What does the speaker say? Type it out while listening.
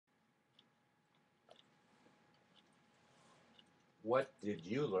What did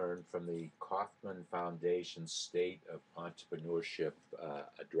you learn from the Kauffman Foundation State of Entrepreneurship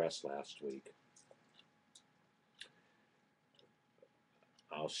Address last week?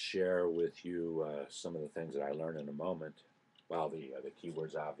 I'll share with you some of the things that I learned in a moment. Well, the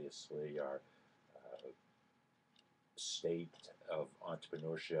keywords obviously are State of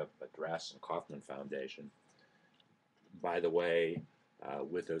Entrepreneurship Address and Kauffman Foundation. By the way,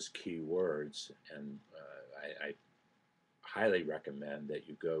 with those keywords, and I highly recommend that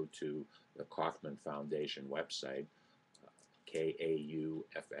you go to the Kauffman Foundation website, kauffman.org,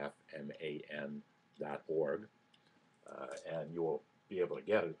 and you will be able to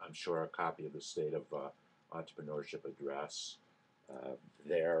get, I'm sure, a copy of the State of Entrepreneurship Address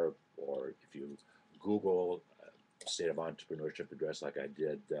there, or if you Google State of Entrepreneurship Address like I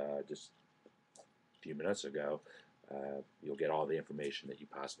did just a few minutes ago, you'll get all the information that you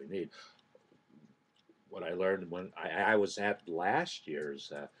possibly need. What I learned when I was at last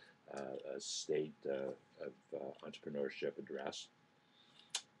year's State of Entrepreneurship Address,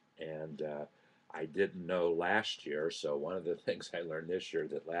 and I didn't know last year, so one of the things I learned this year,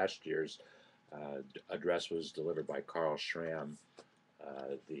 that last year's address was delivered by Carl Schramm,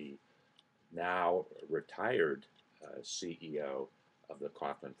 the now retired CEO of the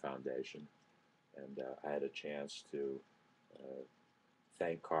Kauffman Foundation. And I had a chance to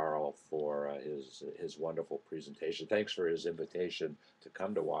thank Carl for his wonderful presentation. Thanks for his invitation to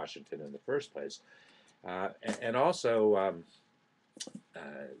come to Washington in the first place. And also,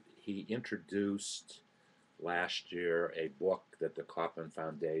 he introduced last year a book that the Kauffman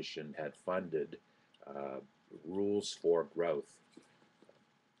Foundation had funded, Rules for Growth,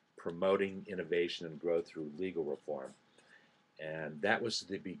 Promoting Innovation and Growth Through Legal Reform. And that was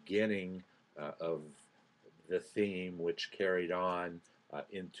the beginning of the theme, which carried on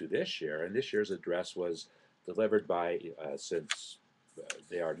into this year. And this year's address was delivered by, since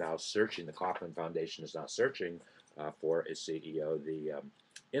they are now searching, the Kauffman Foundation is now searching for a CEO. The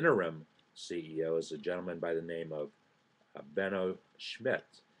interim CEO is a gentleman by the name of Benno Schmidt,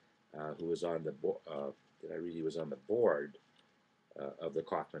 who was on the did I read he was on the board of the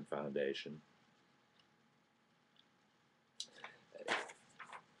Kauffman Foundation.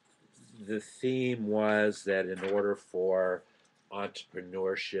 The theme was that in order for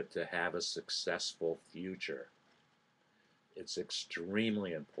entrepreneurship to have a successful future, it's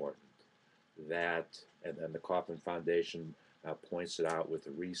extremely important that, and then the Kauffman Foundation points it out with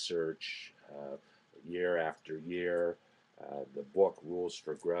the research year after year, the book Rules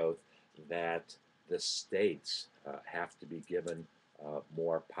for Growth, that the states have to be given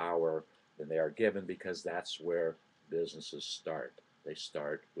more power than they are given, because that's where businesses start. They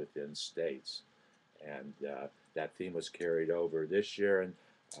start within states. And that theme was carried over this year. And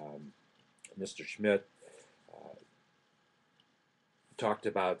Mr. Schmidt talked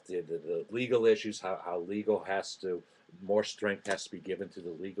about the legal issues, how legal has to, more strength has to be given to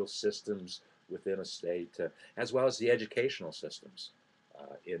the legal systems within a state, as well as the educational systems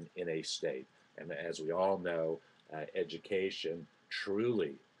in a state. And as we all know, education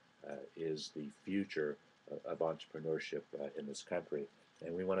truly is the future of entrepreneurship in this country.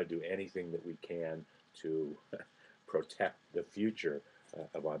 And we want to do anything that we can to protect the future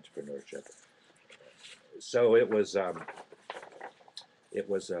of entrepreneurship. So it was a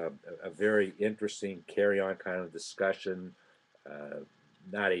very interesting carry-on kind of discussion,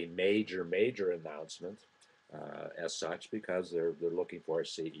 not a major announcement as such, because they're looking for a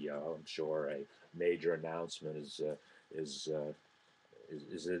CEO. I'm sure a major announcement is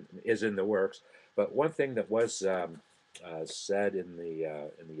in the works. But one thing that was said in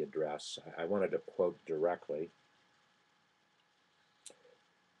the address, I wanted to quote directly.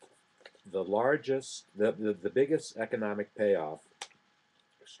 The biggest economic payoff,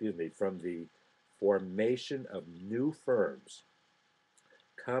 from the formation of new firms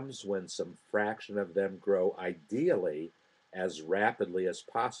comes when some fraction of them grow, ideally as rapidly as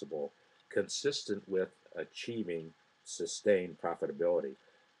possible, consistent with achieving sustained profitability.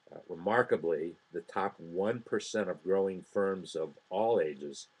 Remarkably, the top 1% of growing firms of all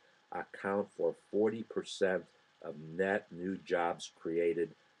ages account for 40% of net new jobs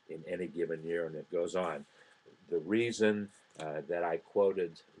created in any given year, and it goes on. The reason that I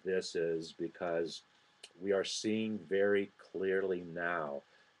quoted this is because we are seeing very clearly now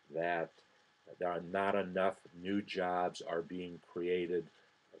that there are not enough new jobs are being created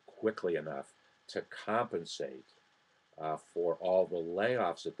quickly enough to compensate for all the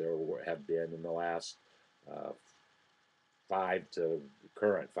layoffs that there have been in the last 5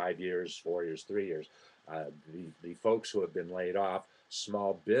 years, 4 years, 3 years. The folks who have been laid off,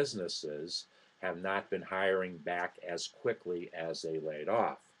 small businesses have not been hiring back as quickly as they laid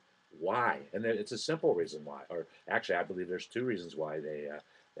off. Why? And it's a simple reason why, or actually, I believe there's two reasons why that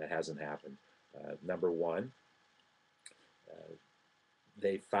hasn't happened. Number one, uh,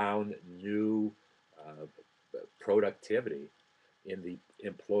 they found new uh, productivity in the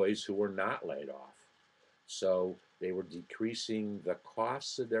employees who were not laid off. So they were decreasing the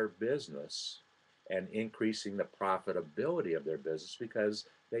costs of their business and increasing the profitability of their business because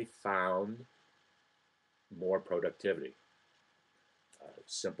they found more productivity.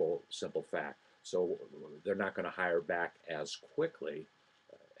 Simple fact. So they're not going to hire back as quickly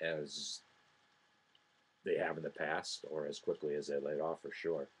as they have in the past, or as quickly as they laid off, for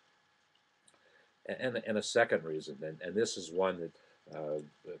sure. And a second reason, and this is one that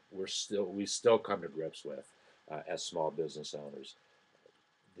we still come to grips with as small business owners.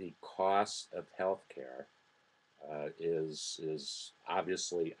 The cost of healthcare is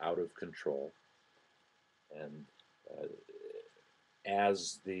obviously out of control, and uh,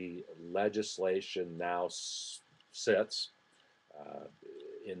 as the legislation now sits uh,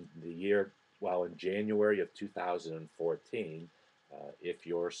 in the year, well, in January of 2014, if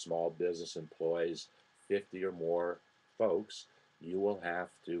your small business employs 50 or more folks, you will have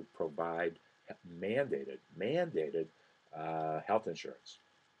to provide mandated health insurance.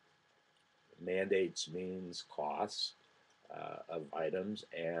 Mandates means costs of items,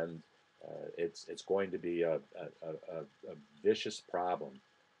 and it's going to be a vicious problem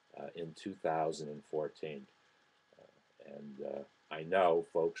in 2014. And I know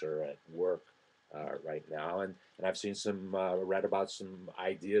folks are at work right now, and I've seen read about some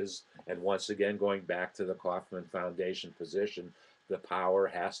ideas. And once again, going back to the Kauffman Foundation position, the power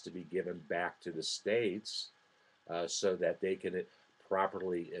has to be given back to the states so that they can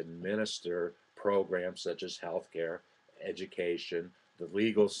properly administer programs such as healthcare, education, the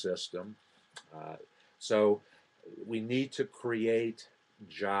legal system. Uh, so we need to create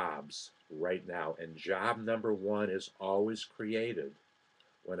jobs right now. And job number one is always created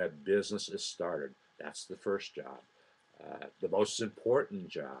when a business is started. That's the first job, the most important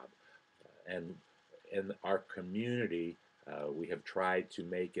job. And in our community, we have tried to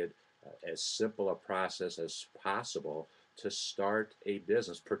make it as simple a process as possible to start a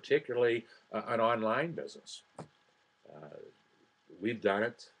business, particularly an online business. Uh, we've done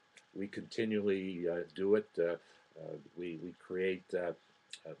it. We continually do it. We create a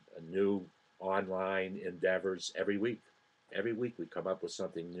new online endeavors every week. Every week we come up with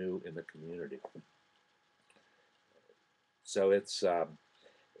something new in the community. So it's the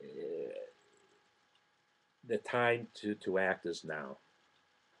time to act is now.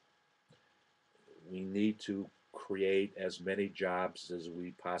 We need to create as many jobs as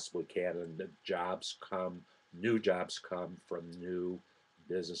we possibly can, and new jobs come from new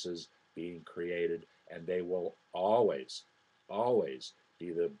businesses being created, and they will always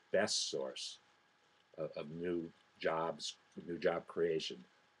be the best source of new job creation,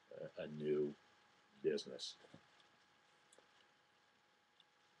 a new business.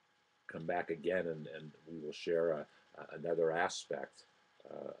 Come back again, and we will share another aspect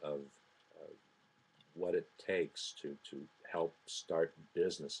of uh, what it takes to help start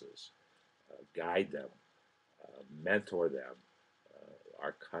businesses, guide them, mentor them.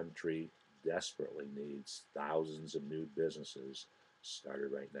 Our country desperately needs thousands of new businesses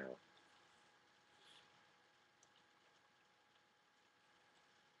started right now.